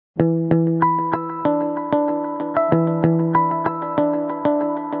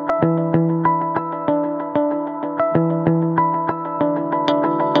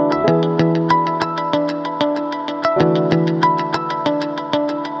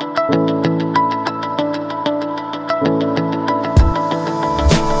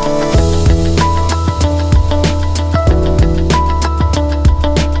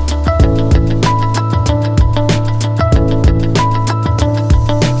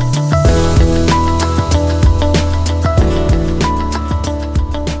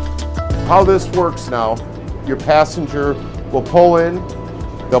How this works now, your passenger will pull in,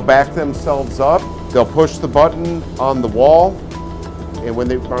 they'll back themselves up, they'll push the button on the wall, and when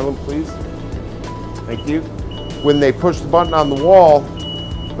they, Marlon, please, thank you. When they push the button on the wall,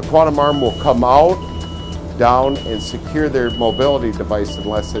 the quantum arm will come out, down, and secure their mobility device in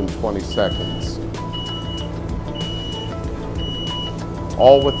less than 20 seconds.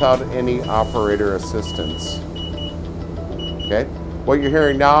 All without any operator assistance, okay? What you're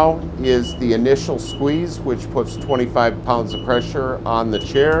hearing now is the initial squeeze, which puts 25 pounds of pressure on the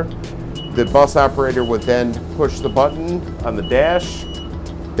chair. The bus operator would then push the button on the dash.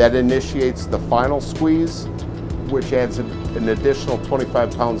 That initiates the final squeeze, which adds an additional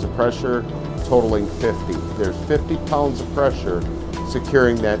 25 pounds of pressure, totaling 50. There's 50 pounds of pressure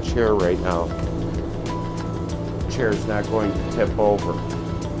securing that chair right now. The chair is not going to tip over.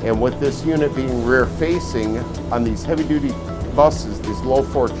 And with this unit being rear facing on these heavy duty buses, these low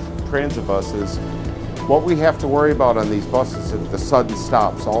floor transit buses, what we have to worry about on these buses is the sudden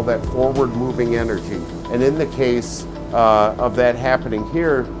stops, all that forward moving energy. And in the case of that happening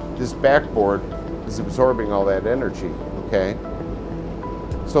here, this backboard is absorbing all that energy, okay?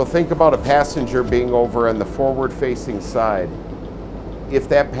 So think about a passenger being over on the forward facing side. If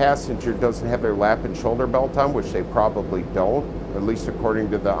that passenger doesn't have their lap and shoulder belt on, which they probably don't, at least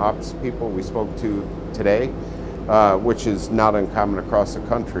according to the ops people we spoke to today, which is not uncommon across the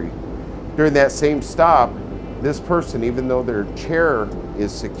country. During that same stop, this person, even though their chair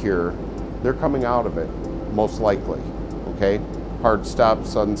is secure, they're coming out of it, most likely, okay? Hard stop,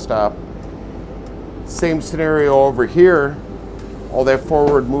 sudden stop. Same scenario over here, all that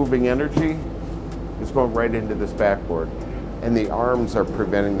forward moving energy is going right into this backboard, and the arms are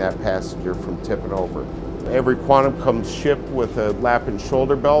preventing that passenger from tipping over. Every Quantum comes shipped with a lap and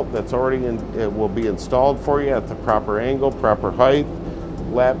shoulder belt that's already it will be installed for you at the proper angle, proper height,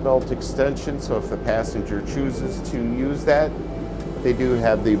 lap belt extension, so if the passenger chooses to use that, they do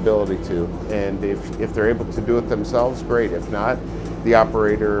have the ability to. And if they're able to do it themselves, great. If not, the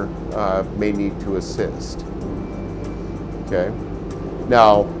operator may need to assist. Okay.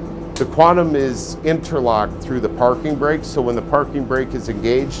 Now, the Quantum is interlocked through the parking brake, so when the parking brake is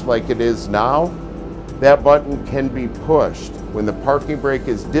engaged like it is now, that button can be pushed. When the parking brake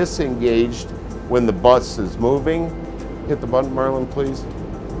is disengaged, when the bus is moving, hit the button, Marlon, please.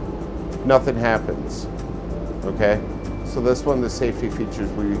 Nothing happens, okay? So that's one of the safety features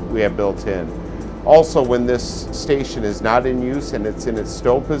we have built in. Also, when this station is not in use and it's in its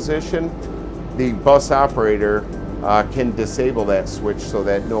stow position, the bus operator can disable that switch so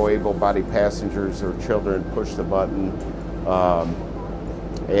that no able-bodied passengers or children push the button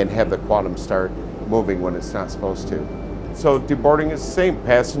and have the Quantum start moving when it's not supposed to. So deboarding is the same.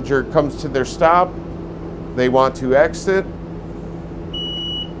 Passenger comes to their stop, they want to exit.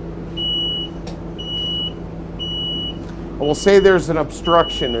 We'll say there's an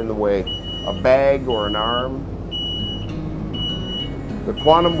obstruction in the way, a bag or an arm. The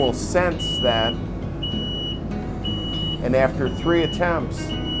Quantum will sense that, and after 3 attempts,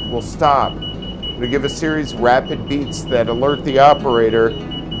 will stop. It'll give a series of rapid beats that alert the operator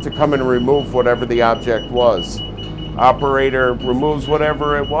to come and remove whatever the object was. Operator removes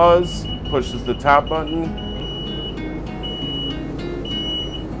whatever it was, pushes the top button.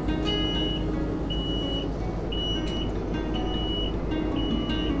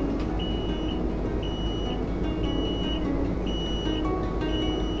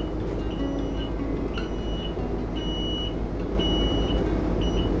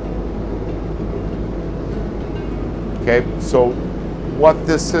 Okay, so what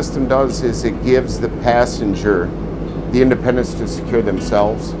this system does is it gives the passenger the independence to secure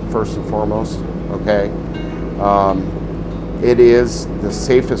themselves, first and foremost, okay? It is the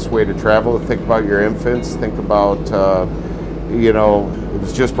safest way to travel. Think about your infants, think about, you know, it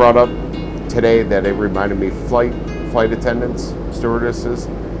was just brought up today that it reminded me flight attendants, stewardesses.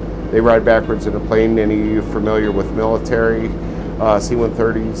 They ride backwards in a plane. Any of you familiar with military,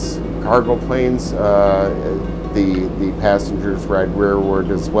 C-130s, cargo planes, the passengers ride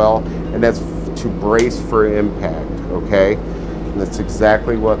rearward as well, and that's to brace for impact, okay? And that's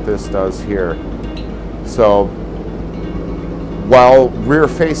exactly what this does here. So while rear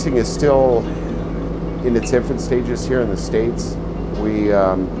facing is still in its infant stages here in the States,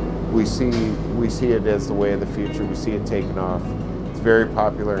 we see it as the way of the future. We see it taking off. It's very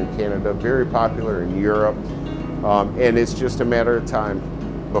popular in Canada, very popular in Europe, and it's just a matter of time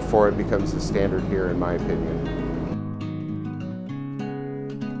before it becomes the standard here, in my opinion.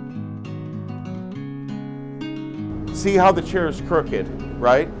 See how the chair is crooked,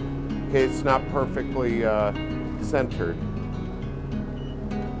 right? Okay, it's not perfectly centered.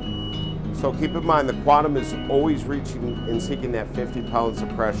 So keep in mind, the Quantum is always reaching and seeking that 50 pounds of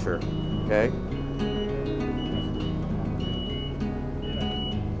pressure, okay?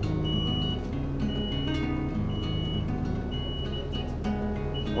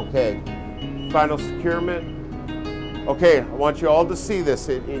 Okay, final securement. Okay, I want you all to see this,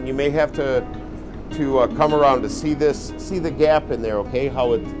 and you may have to come around to see this, see the gap in there, okay?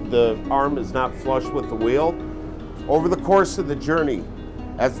 How the arm is not flush with the wheel. Over the course of the journey,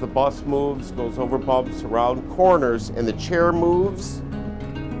 as the bus moves, goes over bumps, around corners, and the chair moves,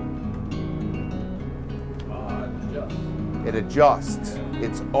 it adjusts.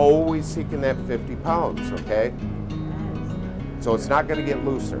 It's always seeking that 50 pounds, okay? So it's not gonna get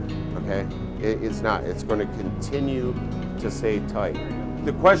looser, okay? It's not, it's gonna continue to stay tight.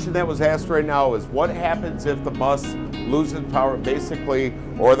 The question that was asked right now is what happens if the bus loses power, basically,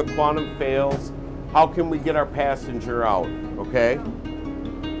 or the Quantum fails? How can we get our passenger out, okay?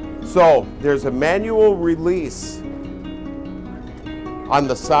 So there's a manual release on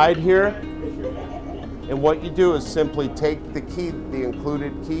the side here. And what you do is simply take the key, the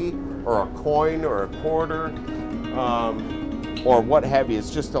included key, or a coin or a quarter, or what have you.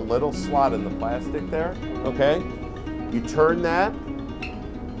 It's just a little slot in the plastic there, okay? You turn that,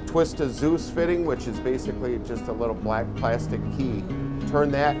 twist a Zeus fitting, which is basically just a little black plastic key. Turn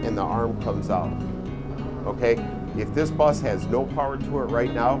that and the arm comes out, okay? If this bus has no power to it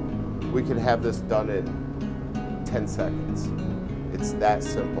right now, we could have this done in 10 seconds. It's that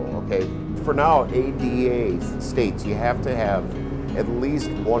simple, okay? For now, ADA states you have to have at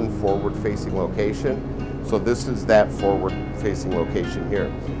least one forward-facing location. So this is that forward-facing location here.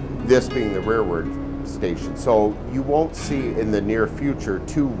 This being the rearward station. So you won't see in the near future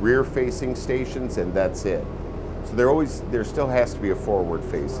two rear-facing stations, and that's it. So there still has to be a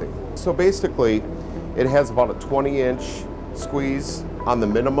forward-facing. So basically, it has about a 20-inch squeeze on the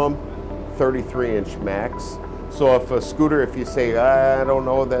minimum, 33-inch max. So if a scooter, if you say, I don't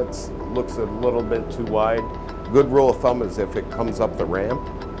know, that looks a little bit too wide, good rule of thumb is if it comes up the ramp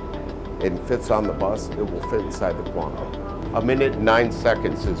and fits on the bus, it will fit inside the Quantum. 1 minute and 9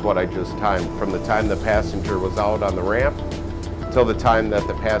 seconds is what I just timed from the time the passenger was out on the ramp till the time that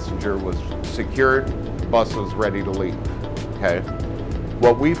the passenger was secured, the bus was ready to leave, okay?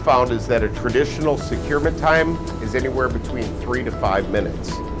 What we found is that a traditional securement time is anywhere between 3 to 5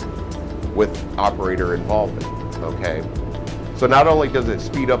 minutes with operator involvement, okay? So not only does it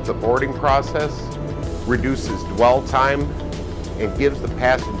speed up the boarding process, reduces dwell time, and gives the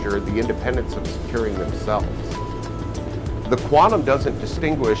passenger the independence of securing themselves. The Quantum doesn't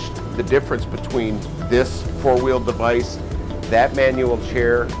distinguish the difference between this four-wheel device, that manual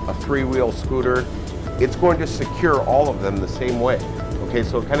chair, a three-wheel scooter. It's going to secure all of them the same way. Okay,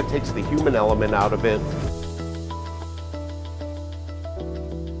 so it kind of takes the human element out of it,